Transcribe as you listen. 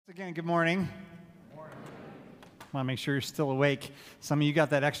Again, good morning. I want to make sure you're still awake. Some of you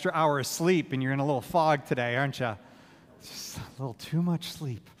got that extra hour of sleep and you're in a little fog today, aren't you? Just a little too much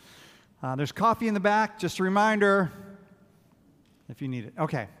sleep. There's coffee in the back. Just a reminder if you need it.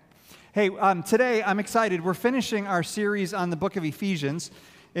 Okay. Hey, today I'm excited. We're finishing our series on the book of Ephesians.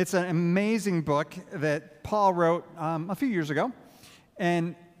 It's an amazing book that Paul wrote a few years ago.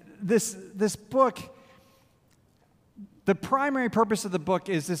 And this book, the primary purpose of the book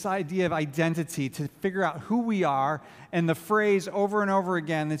is this idea of identity, to figure out who we are, and the phrase over and over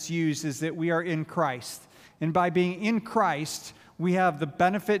again that's used is that we are in Christ. And by being in Christ, we have the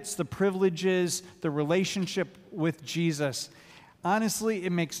benefits, the privileges, the relationship with Jesus. Honestly,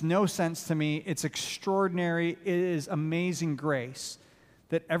 it makes no sense to me. It's extraordinary. It is amazing grace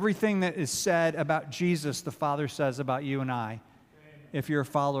that everything that is said about Jesus, the Father says about you and I, if you're a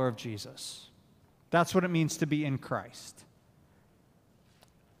follower of Jesus. That's what it means to be in Christ.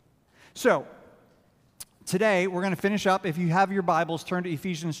 So, today we're going to finish up. If you have your Bibles, turn to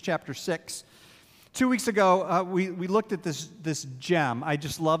Ephesians chapter 6. 2 weeks ago, we looked at this gem. I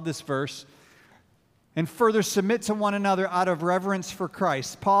just love this verse. And further submit to one another out of reverence for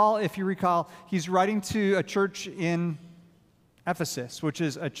Christ. Paul, if you recall, he's writing to a church in Ephesus, which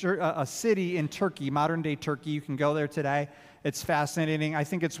is a city in Turkey, modern-day Turkey. You can go there today. It's fascinating. I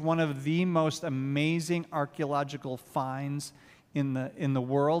think it's one of the most amazing archaeological finds in the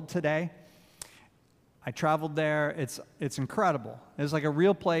world today. I traveled there. It's incredible. It's like a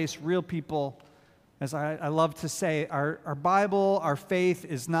real place, real people. As I love to say, our Bible, our faith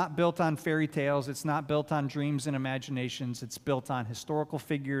is not built on fairy tales. It's not built on dreams and imaginations. It's built on historical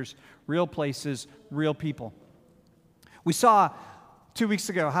figures, real places, real people. We saw 2 weeks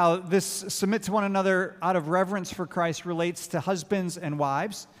ago how this submit to one another out of reverence for Christ relates to husbands and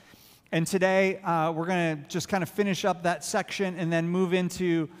wives. And today we're going to just kind of finish up that section and then move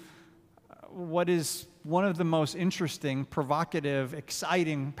into what is one of the most interesting, provocative,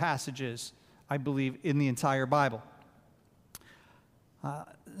 exciting passages, I believe, in the entire Bible.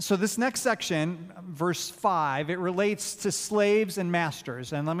 So this next section, verse 5, it relates to slaves and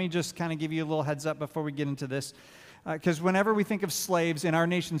masters. And let me just kind of give you a little heads up before we get into this. Because whenever we think of slaves in our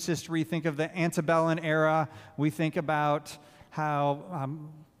nation's history, think of the antebellum era. We think about how,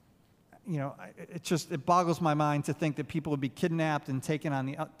 it boggles my mind to think that people would be kidnapped and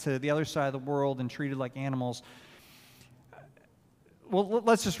taken to the other side of the world and treated like animals. Well,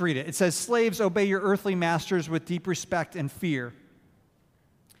 let's just read it. It says, "Slaves, obey your earthly masters with deep respect and fear.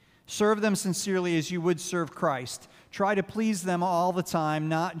 Serve them sincerely as you would serve Christ. Try to please them all the time,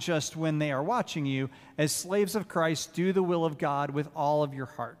 not just when they are watching you. As slaves of Christ, do the will of God with all of your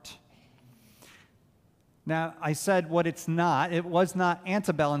heart." Now, I said what it's not. It was not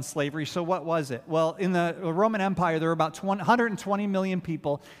antebellum slavery, so what was it? Well, in the Roman Empire, there were about 120 million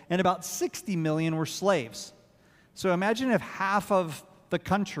people, and about 60 million were slaves. So imagine if half of the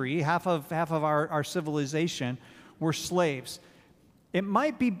country, half of our civilization were slaves. It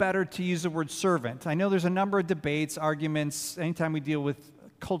might be better to use the word servant. I know there's a number of debates, arguments. Anytime we deal with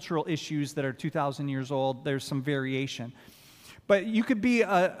cultural issues that are 2,000 years old, there's some variation. But you could be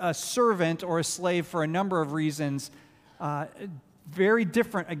a servant or a slave for a number of reasons. Very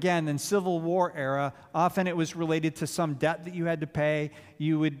different, again, than Civil War era. Often it was related to some debt that you had to pay.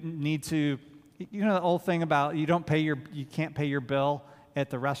 You would need to, the old thing about you can't pay your bill at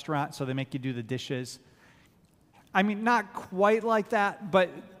the restaurant, so they make you do the dishes. I mean, not quite like that, but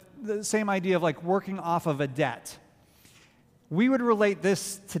the same idea of like working off of a debt. We would relate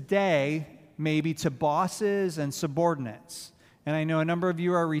this today maybe to bosses and subordinates. And I know a number of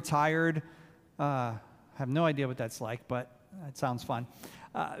you are retired. I have no idea what that's like, but it sounds fun.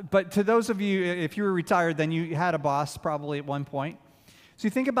 But to those of you, if you were retired, then you had a boss probably at one point. So you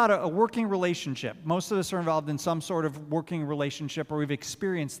think about a working relationship. Most of us are involved in some sort of working relationship, or we've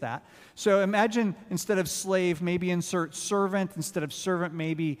experienced that. So imagine instead of slave, maybe insert servant. Instead of servant,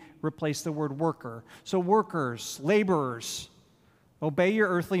 maybe replace the word worker. So workers, laborers, obey your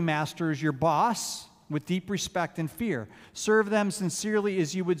earthly masters, your boss, with deep respect and fear. Serve them sincerely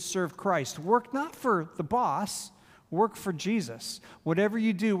as you would serve Christ. Work not for the boss, work for Jesus. Whatever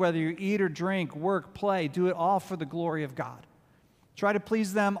you do, whether you eat or drink, work, play, do it all for the glory of God. Try to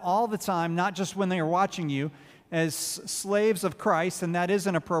please them all the time, not just when they are watching you, as slaves of Christ, and that is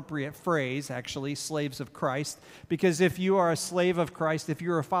an appropriate phrase, actually, slaves of Christ, because if you are a slave of Christ, if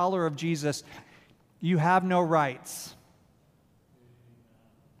you're a follower of Jesus, you have no rights.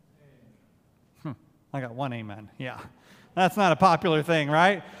 I got one amen, yeah. That's not a popular thing,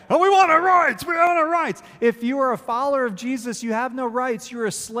 right? Oh, we want our rights, we want our rights. If you are a follower of Jesus, you have no rights. You're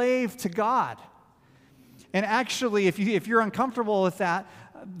a slave to God. And actually, if you're uncomfortable with that,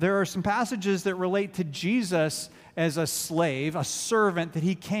 there are some passages that relate to Jesus as a slave, a servant, that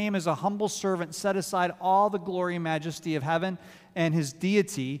he came as a humble servant, set aside all the glory and majesty of heaven and his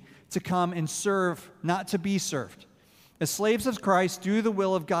deity to come and serve, not to be served. As slaves of Christ, do the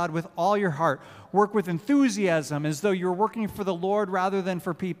will of God with all your heart. Work with enthusiasm as though you're working for the Lord rather than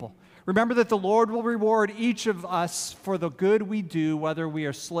for people. Remember that the Lord will reward each of us for the good we do, whether we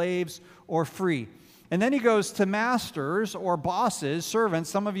are slaves or free. And then he goes to masters or bosses, servants.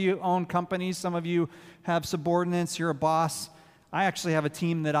 Some of you own companies. Some of you have subordinates. You're a boss. I actually have a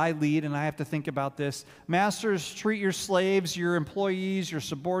team that I lead, and I have to think about this. Masters, treat your slaves, your employees, your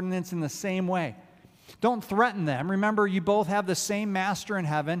subordinates in the same way. Don't threaten them. Remember, you both have the same master in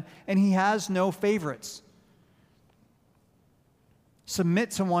heaven, and he has no favorites.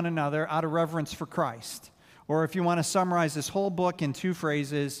 Submit to one another out of reverence for Christ. Or if you want to summarize this whole book in 2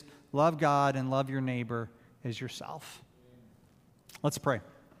 phrases, love God and love your neighbor as yourself. Let's pray.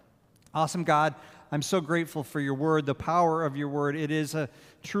 Awesome God, I'm so grateful for your word, the power of your word. It is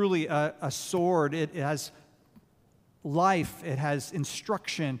truly a sword. It has life. It has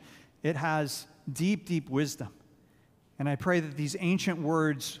instruction. It has deep, deep wisdom. And I pray that these ancient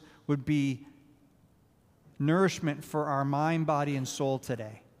words would be nourishment for our mind, body, and soul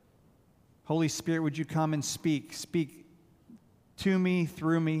today. Holy Spirit, would you come and speak? Speak to me,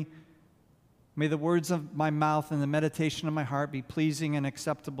 through me. May the words of my mouth and the meditation of my heart be pleasing and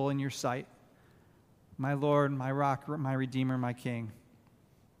acceptable in your sight. My Lord, my rock, my Redeemer, my King.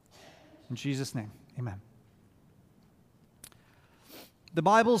 In Jesus' name, amen. The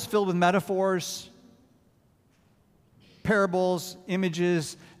Bible is filled with metaphors, parables,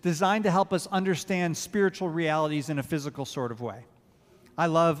 images, designed to help us understand spiritual realities in a physical sort of way. I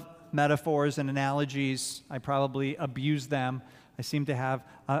love metaphors and analogies. I probably abuse them. I seem to have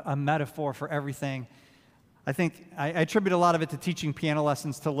a metaphor for everything. I think I attribute a lot of it to teaching piano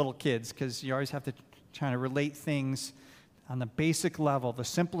lessons to little kids, because you always have to try to relate things on the basic level, the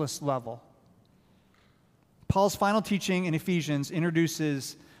simplest level. Paul's final teaching in Ephesians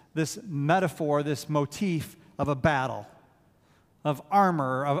introduces this metaphor, this motif of a battle, of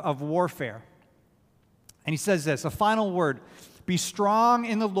armor, of warfare. And he says this, a final word, be strong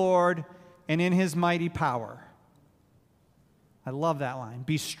in the Lord and in his mighty power. I love that line.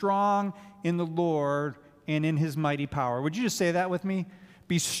 Be strong in the Lord and in his mighty power. Would you just say that with me?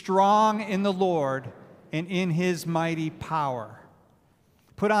 Be strong in the Lord and in his mighty power.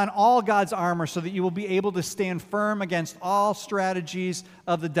 Put on all God's armor so that you will be able to stand firm against all strategies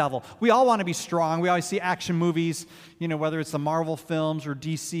of the devil. We all want to be strong. We always see action movies, whether it's the Marvel films or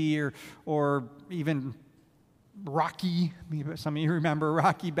DC or even Rocky. Some of you remember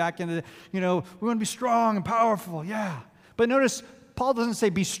Rocky back in the, we want to be strong and powerful. Yeah. But notice, Paul doesn't say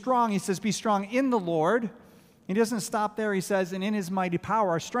be strong. He says be strong in the Lord. He doesn't stop there. He says, and in his mighty power.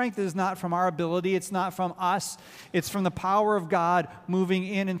 Our strength is not from our ability. It's not from us. It's from the power of God moving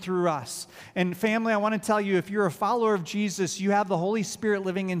in and through us. And family, I want to tell you, if you're a follower of Jesus, you have the Holy Spirit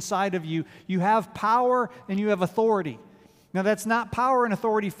living inside of you. You have power and you have authority. Now, that's not power and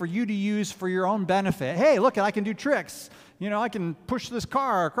authority for you to use for your own benefit. Hey, look, I can do tricks. I can push this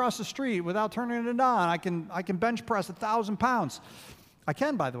car across the street without turning it on. I can bench press 1,000 pounds. I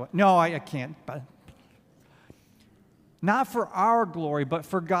can, by the way. No, I can't. But not for our glory, but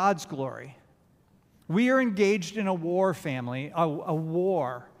for God's glory. We are engaged in a war, family, a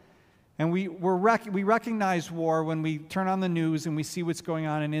war. And we recognize war when we turn on the news and we see what's going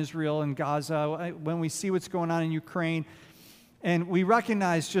on in Israel and Gaza, when we see what's going on in Ukraine. And we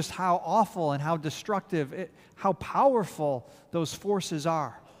recognize just how awful and how destructive, how powerful those forces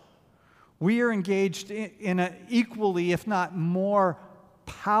are. We are engaged in an equally, if not more,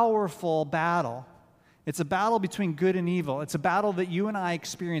 powerful battle. It's a battle between good and evil. It's a battle that you and I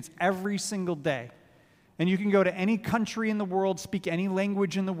experience every single day. And you can go to any country in the world, speak any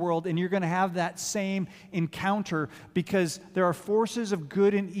language in the world, and you're going to have that same encounter because there are forces of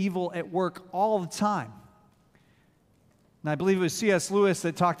good and evil at work all the time. And I believe it was C.S. Lewis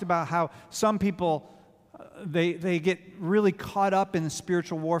that talked about how some people, they get really caught up in the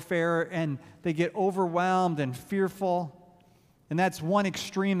spiritual warfare and they get overwhelmed and fearful. And that's one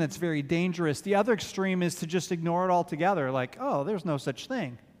extreme that's very dangerous. The other extreme is to just ignore it altogether, like, oh, there's no such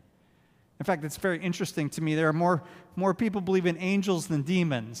thing. In fact, it's very interesting to me. There are more people believe in angels than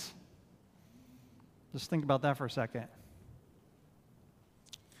demons. Just think about that for a second.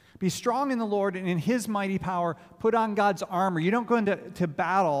 Be strong in the Lord and in his mighty power. Put on God's armor. You don't go into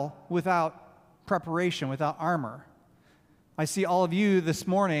battle without preparation, without armor. I see all of you this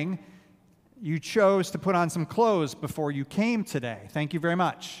morning, you chose to put on some clothes before you came today. Thank you very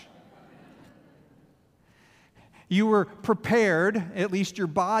much. You were prepared, at least your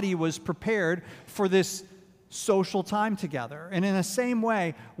body was prepared for this social time together. And in the same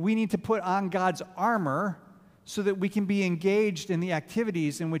way, we need to put on God's armor so that we can be engaged in the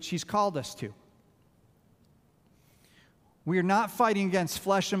activities in which He's called us to. We are not fighting against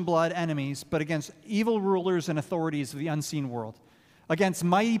flesh and blood enemies, but against evil rulers and authorities of the unseen world, against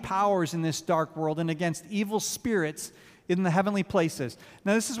mighty powers in this dark world, and against evil spirits in the heavenly places.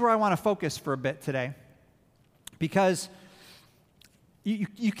 Now, this is where I want to focus for a bit today, because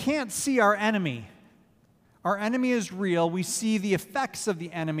you can't see our enemy. Our enemy is real. We see the effects of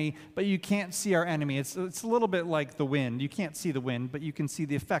the enemy, but you can't see our enemy. It's a little bit like the wind. You can't see the wind, but you can see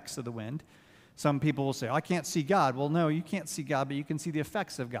the effects of the wind. Some people will say, I can't see God. Well, no, you can't see God, but you can see the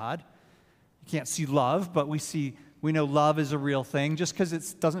effects of God. You can't see love, but we know love is a real thing. Just because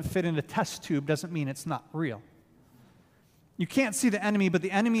it doesn't fit in a test tube doesn't mean it's not real. You can't see the enemy, but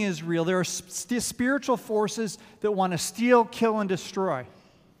the enemy is real. There are spiritual forces that want to steal, kill, and destroy.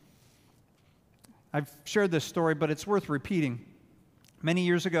 I've shared this story, but it's worth repeating. Many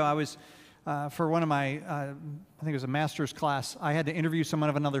years ago, I was, for one of my, I think it was a master's class, I had to interview someone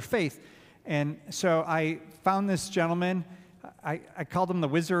of another faith. And so I found this gentleman. I called him the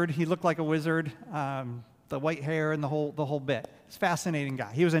wizard. He looked like a wizard, the white hair and the whole bit. He's a fascinating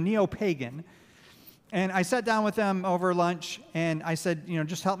guy. He was a neo-pagan. And I sat down with them over lunch, and I said,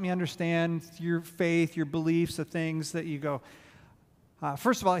 just help me understand your faith, your beliefs, the things that you go.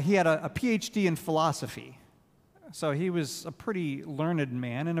 First of all, he had a PhD in philosophy. So he was a pretty learned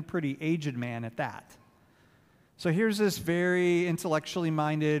man and a pretty aged man at that. So here's this very intellectually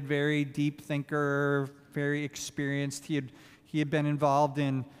minded, very deep thinker, very experienced. He had been involved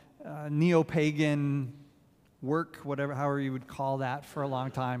in neo-pagan work, however you would call that, for a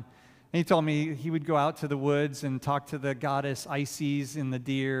long time. And he told me he would go out to the woods and talk to the goddess Isis and the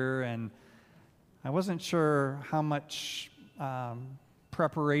deer, and I wasn't sure how much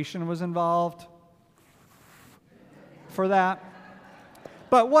preparation was involved for that.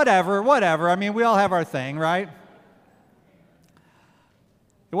 But whatever. I mean, we all have our thing, right?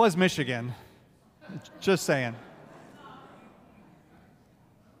 It was Michigan. Just saying.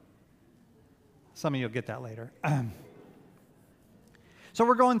 Some of you will get that later. So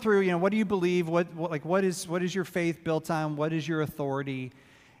we're going through, what do you believe? What is your faith built on? What is your authority?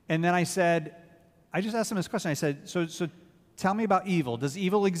 And then I just asked him this question. I said, so tell me about evil. Does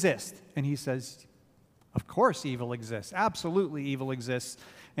evil exist? And he says, of course evil exists. Absolutely evil exists.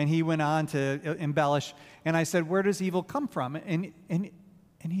 And he went on to embellish. And I said, where does evil come from?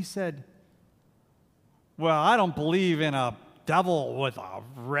 And he said, well, I don't believe in a devil with a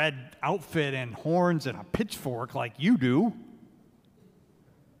red outfit and horns and a pitchfork like you do.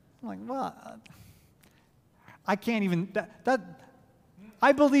 I'm like, well, I can't even,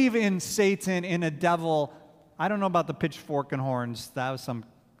 I believe in Satan, in a devil. I don't know about the pitchfork and horns. That was some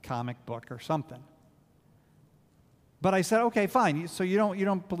comic book or something. But I said, okay, fine. So you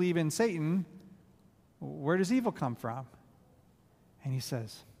don't believe in Satan. Where does evil come from? And he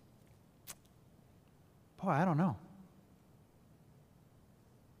says, boy, I don't know.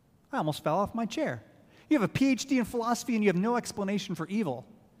 I almost fell off my chair. You have a PhD in philosophy and you have no explanation for evil.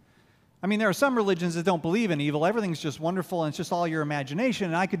 I mean, there are some religions that don't believe in evil. Everything's just wonderful and it's just all your imagination,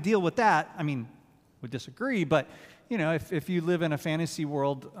 and I could deal with that. I mean, would disagree, but, if you live in a fantasy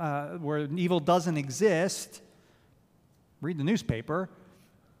world where evil doesn't exist, read the newspaper.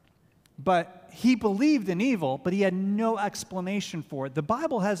 But he believed in evil, but he had no explanation for it. The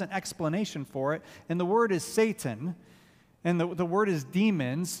Bible has an explanation for it, and the word is Satan, and the word is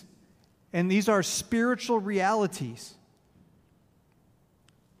demons, and these are spiritual realities.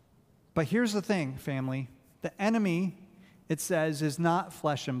 But here's the thing, family. The enemy, it says, is not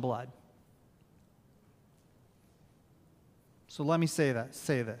flesh and blood. So let me say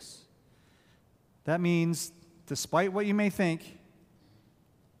this. That means, despite what you may think,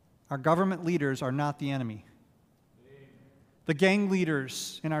 our government leaders are not the enemy. The gang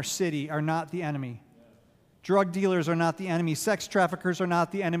leaders in our city are not the enemy. Drug dealers are not the enemy. Sex traffickers are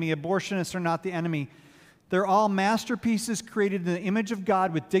not the enemy. Abortionists are not the enemy. They're all masterpieces created in the image of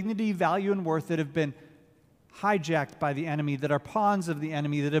God with dignity, value, and worth that have been hijacked by the enemy, that are pawns of the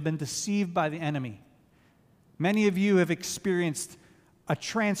enemy, that have been deceived by the enemy. Many of you have experienced a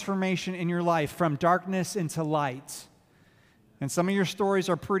transformation in your life from darkness into light. And some of your stories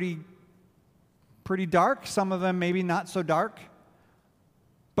are pretty dark. Some of them maybe not so dark.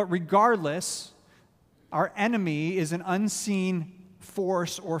 But regardless, our enemy is an unseen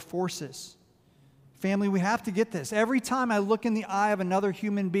force or forces. Family, we have to get this. Every time I look in the eye of another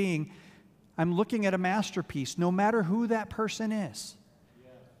human being, I'm looking at a masterpiece, no matter who that person is.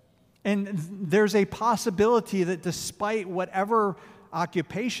 And there's a possibility that despite whatever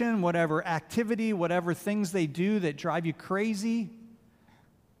occupation, whatever activity, whatever things they do that drive you crazy,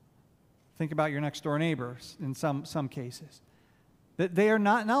 think about your next door neighbors in some cases. That they are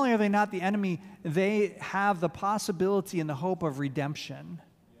not only are they not the enemy, they have the possibility and the hope of redemption.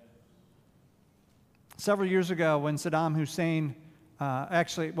 Several years ago when Saddam Hussein,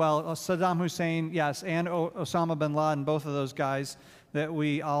 Saddam Hussein, yes, and Osama bin Laden, both of those guys that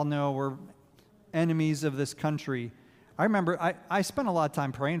we all know were enemies of this country, I remember I spent a lot of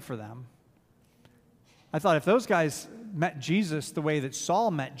time praying for them. I thought if those guys met Jesus the way that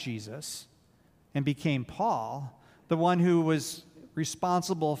Saul met Jesus and became Paul, the one who was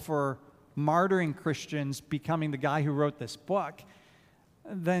responsible for martyring Christians, becoming the guy who wrote this book,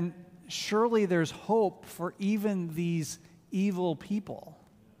 then surely there's hope for even these evil people.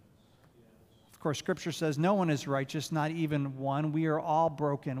 Of course, Scripture says no one is righteous, not even one. We are all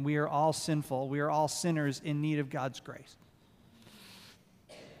broken. We are all sinful. We are all sinners in need of God's grace.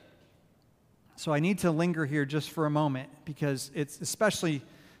 So I need to linger here just for a moment because it's especially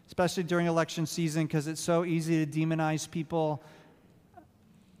during election season because it's so easy to demonize people.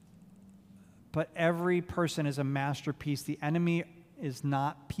 But every person is a masterpiece. The enemy is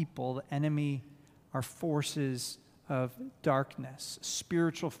not people. The enemy are forces of darkness,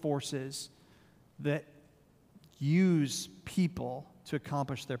 spiritual forces that use people to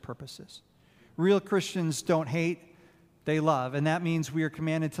accomplish their purposes. Real Christians don't hate, they love. And that means we are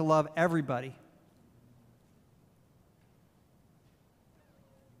commanded to love everybody.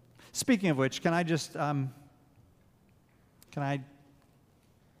 Speaking of which, can I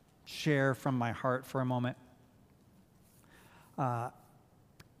share from my heart for a moment? I'm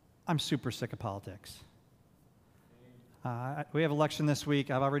super sick of politics. We have election this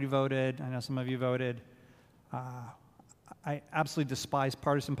week. I've already voted. I know some of you voted. I absolutely despise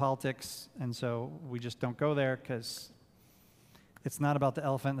partisan politics, and so we just don't go there because it's not about the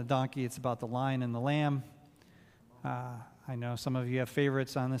elephant and the donkey. It's about the lion and the lamb. I know some of you have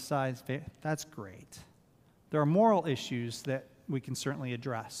favorites on this side. That's great. There are moral issues that we can certainly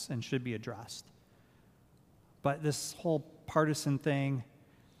address and should be addressed. But this whole partisan thing,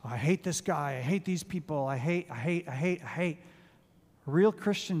 I hate this guy, I hate these people, I hate. Real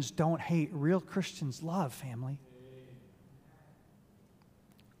Christians don't hate. Real Christians love, family.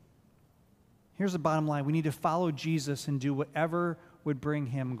 Here's the bottom line. We need to follow Jesus and do whatever would bring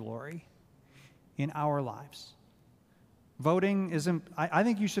him glory in our lives. Voting isn't, I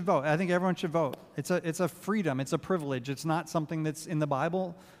think you should vote. I think everyone should vote. It's a freedom. It's a privilege. It's not something that's in the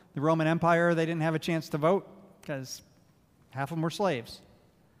Bible. The Roman Empire, they didn't have a chance to vote because half of them were slaves.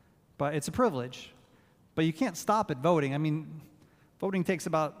 But it's a privilege. But you can't stop at voting. I mean, voting takes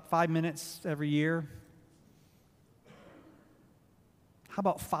about 5 minutes every year. How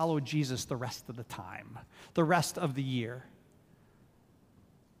about follow Jesus the rest of the time, the rest of the year?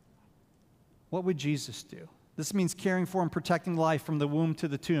 What would Jesus do? This means caring for and protecting life from the womb to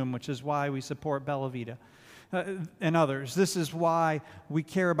the tomb, which is why we support Bella Vita and others. This is why we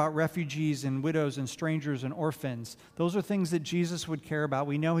care about refugees and widows and strangers and orphans. Those are things that Jesus would care about.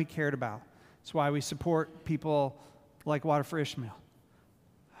 We know he cared about. That's why we support people like Water for Ishmael.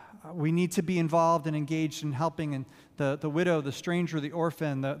 We need to be involved and engaged in helping the widow, the stranger, the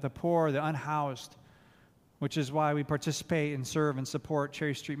orphan, the poor, the unhoused, which is why we participate and serve and support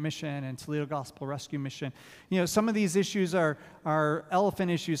Cherry Street Mission and Toledo Gospel Rescue Mission. You know, some of these issues are elephant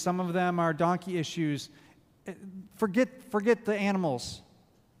issues. Some of them are donkey issues. Forget the animals.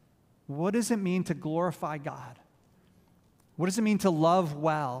 What does it mean to glorify God? What does it mean to love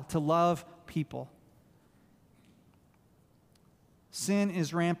well, to love people? Sin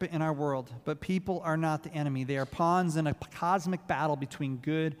is rampant in our world, but people are not the enemy. They are pawns in a cosmic battle between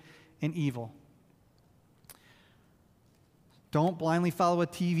good and evil. Don't blindly follow a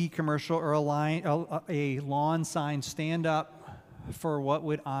TV commercial or a lawn sign. Stand up for what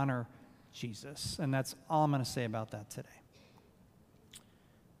would honor Jesus. And that's all I'm going to say about that today.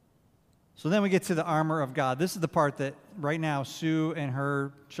 So then we get to the armor of God. This is the part that right now Sue and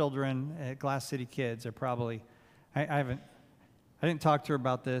her children at Glass City Kids are probably, I didn't talk to her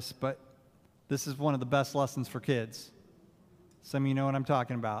about this, but this is one of the best lessons for kids. Some of you know what I'm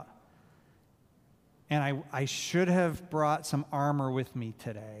talking about. And I should have brought some armor with me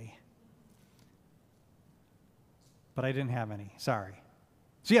today. But I didn't have any. Sorry.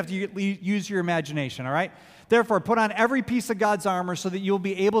 So you have to use your imagination, all right? Therefore, put on every piece of God's armor so that you'll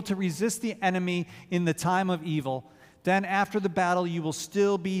be able to resist the enemy in the time of evil. Then after the battle, you will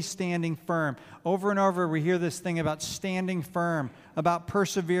still be standing firm. Over and over, we hear this thing about standing firm, about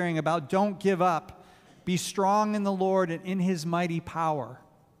persevering, about don't give up. Be strong in the Lord and in his mighty power.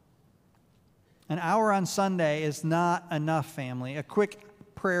 An hour on Sunday is not enough, family. A quick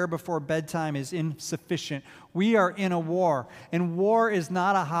prayer before bedtime is insufficient. We are in a war, and war is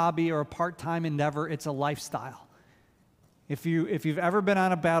not a hobby or a part-time endeavor. It's a lifestyle. If you've ever been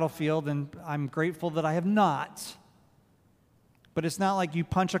on a battlefield, and I'm grateful that I have not, but it's not like you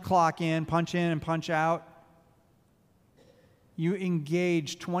punch a clock in, and punch out. You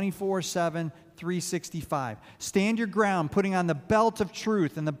engage 24/7, 365. Stand your ground, putting on the belt of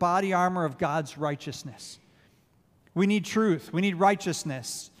truth and the body armor of God's righteousness. We need truth. We need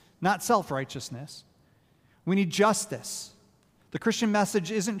righteousness, not self-righteousness. We need justice. The Christian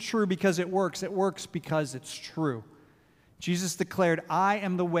message isn't true because it works. It works because it's true. Jesus declared, I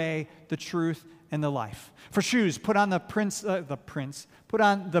am the way, the truth, and the life. For shoes, put on put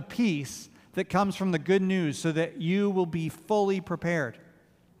on the peace that comes from the good news so that you will be fully prepared.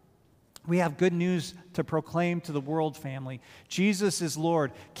 We have good news to proclaim to the world, family. Jesus is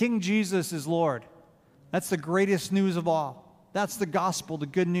Lord. King Jesus is Lord. That's the greatest news of all. That's the gospel, the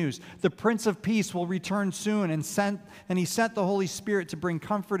good news. The Prince of Peace will return soon, and he sent the Holy Spirit to bring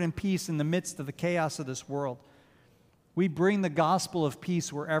comfort and peace in the midst of the chaos of this world. We bring the gospel of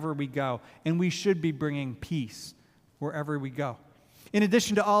peace wherever we go, and we should be bringing peace wherever we go. In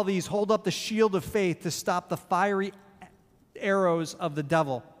addition to all these, hold up the shield of faith to stop the fiery arrows of the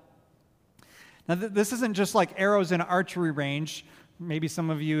devil. Now, this isn't just like arrows in an archery range. Maybe some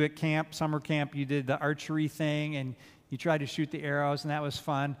of you at camp, summer camp, you did the archery thing, and you tried to shoot the arrows, and that was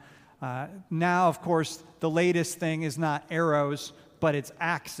fun. Now, of course, the latest thing is not arrows, but it's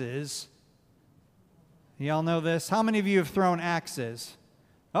axes. Y'all know this? How many of you have thrown axes?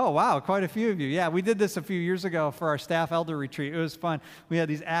 Oh, wow, quite a few of you. Yeah, we did this a few years ago for our staff elder retreat. It was fun. We had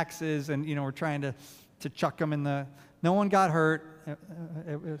these axes, and, we're trying to chuck them in the... No one got hurt.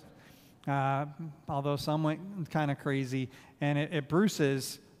 Although some went kind of crazy. And at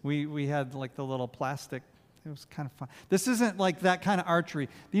Bruce's, we had like the little plastic. It was kind of fun. This isn't like that kind of archery.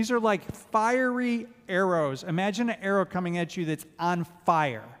 These are like fiery arrows. Imagine an arrow coming at you that's on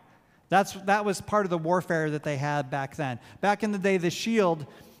fire. That was part of the warfare that they had back then. Back in the day, the shield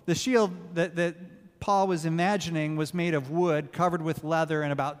that Paul was imagining was made of wood, covered with leather,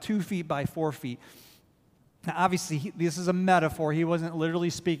 and about 2 feet by 4 feet. Now, obviously, this is a metaphor. He wasn't literally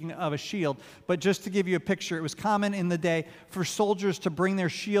speaking of a shield. But just to give you a picture, it was common in the day for soldiers to bring their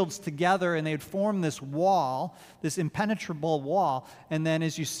shields together, and they'd form this wall, this impenetrable wall. And then,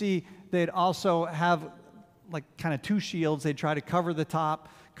 as you see, they'd also have like kind of 2 shields. They'd try to cover the top,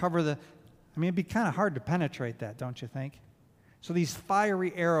 it'd be kind of hard to penetrate that, don't you think? So these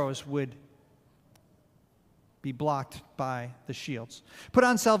fiery arrows would be blocked by the shields. Put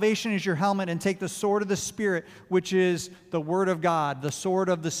on salvation as your helmet and take the sword of the Spirit, which is the Word of God, the sword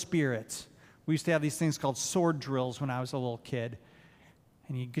of the Spirit. We used to have these things called sword drills when I was a little kid.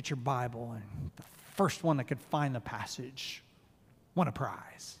 And you get your Bible, and the first one that could find the passage won a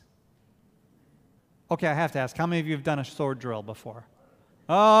prize. Okay, I have to ask, how many of you have done a sword drill before?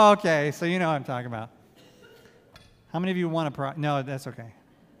 Oh, okay, so you know what I'm talking about. How many of you won a prize? No, that's okay.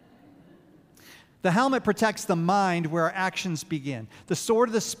 The helmet protects the mind where our actions begin. The sword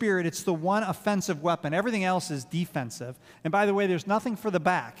of the Spirit, it's the one offensive weapon. Everything else is defensive. And by the way, there's nothing for the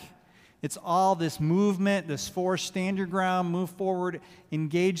back. It's all this movement, this force, stand your ground, move forward,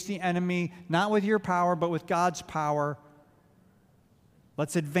 engage the enemy, not with your power, but with God's power.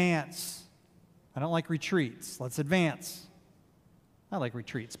 Let's advance. I don't like retreats. Let's advance. I like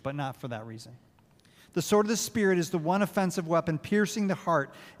retreats, but not for that reason. The sword of the Spirit is the one offensive weapon, piercing the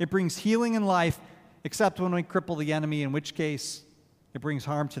heart. It brings healing and life, except when we cripple the enemy, in which case it brings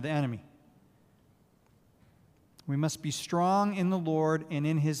harm to the enemy. We must be strong in the Lord and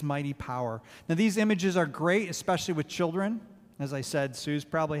in His mighty power. Now, these images are great, especially with children. As I said, Sue's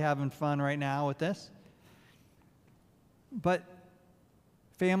probably having fun right now with this. But,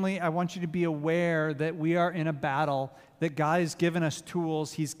 family, I want you to be aware that we are in a battle, that God has given us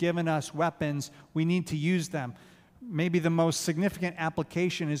tools, He's given us weapons. We need to use them. Maybe the most significant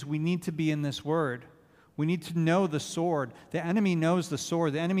application is we need to be in this Word. We need to know the sword. The enemy knows the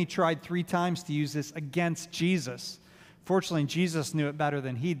sword. The enemy tried 3 times to use this against Jesus. Fortunately, Jesus knew it better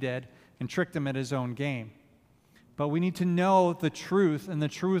than he did and tricked him at his own game. But we need to know the truth, and the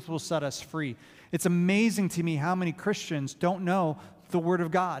truth will set us free. It's amazing to me how many Christians don't know the Word of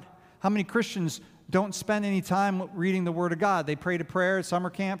God. How many Christians don't spend any time reading the Word of God. They prayed a prayer at summer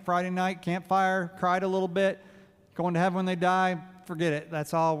camp, Friday night, campfire, cried a little bit, going to heaven when they die, forget it.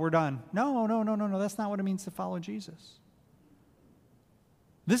 That's all, we're done. No. That's not what it means to follow Jesus.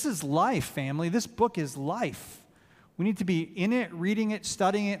 This is life, family. This book is life. We need to be in it, reading it,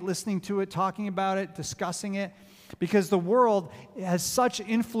 studying it, listening to it, talking about it, discussing it. Because the world has such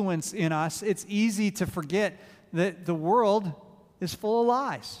influence in us, it's easy to forget that the world is full of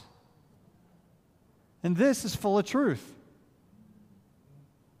lies. And this is full of truth.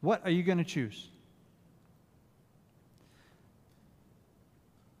 What are you going to choose?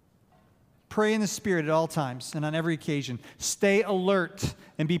 Pray in the Spirit at all times and on every occasion. Stay alert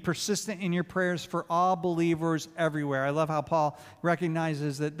and be persistent in your prayers for all believers everywhere. I love how Paul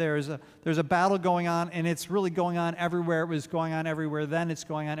recognizes that there's a battle going on, and it's really going on everywhere. It was going on everywhere then. It's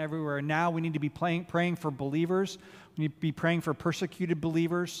going on everywhere. Now we need to be praying for believers. We need to be praying for persecuted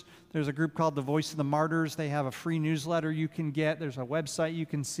believers. There's a group called the Voice of the Martyrs. They have a free newsletter you can get. There's a website you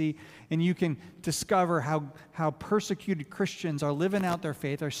can see, and you can discover how persecuted Christians are living out their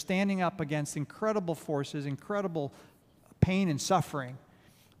faith, are standing up against incredible forces, incredible pain and suffering.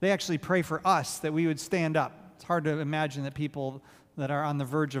 They actually pray for us that we would stand up. It's hard to imagine that people that are on the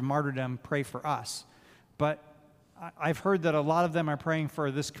verge of martyrdom pray for us. But I've heard that a lot of them are praying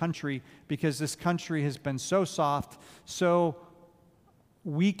for this country because this country has been so soft, so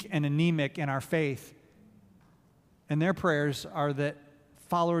weak and anemic in our faith. And their prayers are that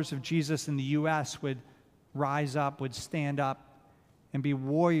followers of Jesus in the U.S. would rise up, would stand up, and be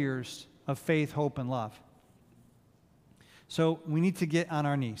warriors of faith, hope, and love. So we need to get on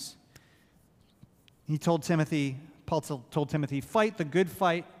our knees. Paul told Timothy, fight the good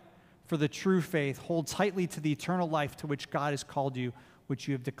fight for the true faith. Hold tightly to the eternal life to which God has called you, which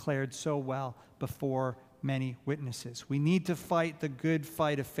you have declared so well before many witnesses. We need to fight the good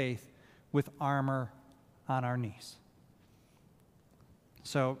fight of faith with armor on our knees.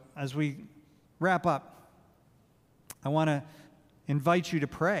 So as we wrap up, I want to invite you to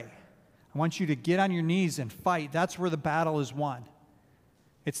pray. I want you to get on your knees and fight. That's where the battle is won.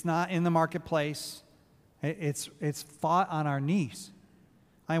 It's not in the marketplace. It's fought on our knees.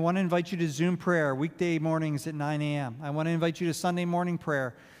 I want to invite you to Zoom prayer weekday mornings at 9 a.m. I want to invite you to Sunday morning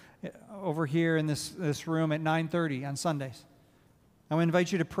prayer over here in this room at 9:30 on Sundays. I want to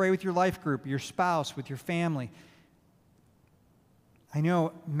invite you to pray with your life group, your spouse, with your family. I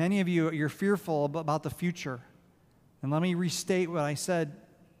know many of you, you're fearful about the future. And let me restate what I said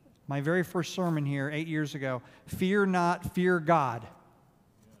my very first sermon here 8 years ago. Fear not, fear God.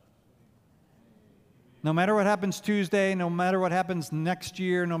 No matter what happens Tuesday, no matter what happens next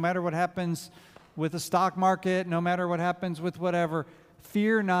year, no matter what happens with the stock market, no matter what happens with whatever,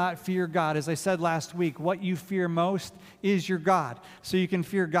 fear not, fear God. As I said last week, what you fear most is your God. So you can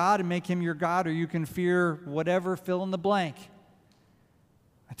fear God and make him your God, or you can fear whatever, fill in the blank.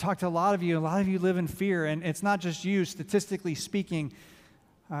 I talked to a lot of you live in fear, and it's not just you. Statistically speaking,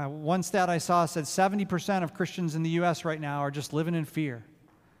 one stat I saw said 70% of Christians in the U.S. right now are just living in fear.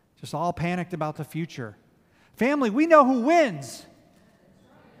 Just all panicked about the future. Family, we know who wins.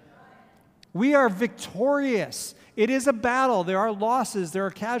 We are victorious. It is a battle. There are losses. There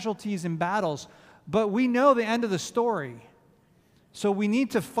are casualties in battles. But we know the end of the story. So we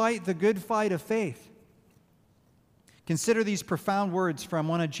need to fight the good fight of faith. Consider these profound words from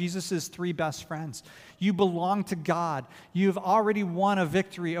one of Jesus' 3 best friends. You belong to God. You've already won a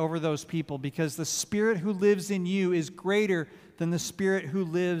victory over those people because the Spirit who lives in you is greater than the spirit who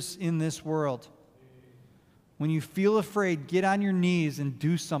lives in this world. When you feel afraid, get on your knees and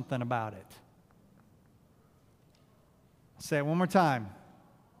do something about it. I'll say it one more time.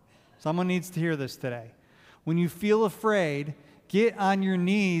 Someone needs to hear this today. When you feel afraid, get on your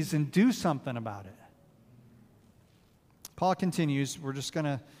knees and do something about it. Paul continues. We're just going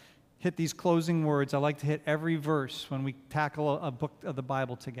to hit these closing words. I like to hit every verse when we tackle a book of the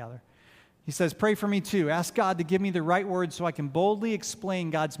Bible together. He says, pray for me too. Ask God to give me the right words so I can boldly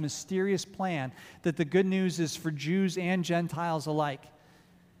explain God's mysterious plan that the good news is for Jews and Gentiles alike. He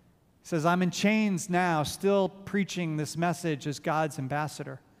says, I'm in chains now, still preaching this message as God's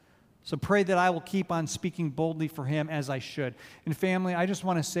ambassador. So pray that I will keep on speaking boldly for him as I should. And family, I just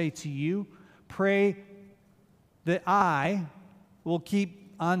want to say to you, pray that I will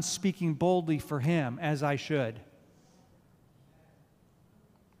keep on speaking boldly for him as I should.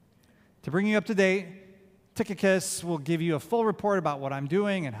 To bring you up to date, Tychicus will give you a full report about what I'm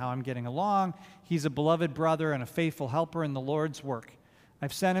doing and how I'm getting along. He's a beloved brother and a faithful helper in the Lord's work.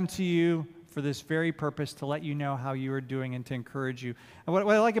 I've sent him to you for this very purpose, to let you know how you are doing and to encourage you. And what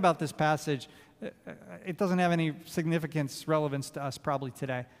I like about this passage, it doesn't have any significance, relevance to us probably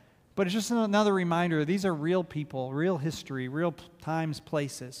today, but it's just another reminder, these are real people, real history, real times,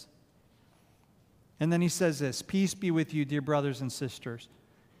 places. And then he says this, peace be with you, dear brothers and sisters.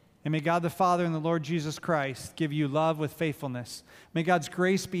 And may God the Father and the Lord Jesus Christ give you love with faithfulness. May God's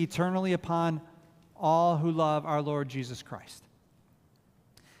grace be eternally upon all who love our Lord Jesus Christ.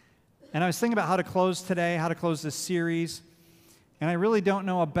 And I was thinking about how to close today, how to close this series, and I really don't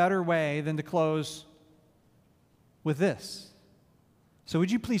know a better way than to close with this. So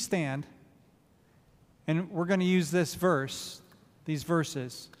would you please stand? And we're going to use this verse, these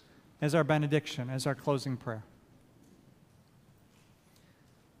verses, as our benediction, as our closing prayer.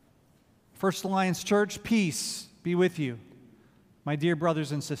 First Alliance Church, peace be with you, my dear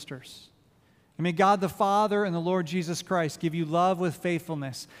brothers and sisters. And may God the Father and the Lord Jesus Christ give you love with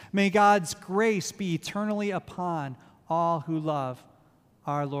faithfulness. May God's grace be eternally upon all who love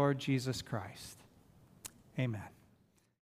our Lord Jesus Christ. Amen.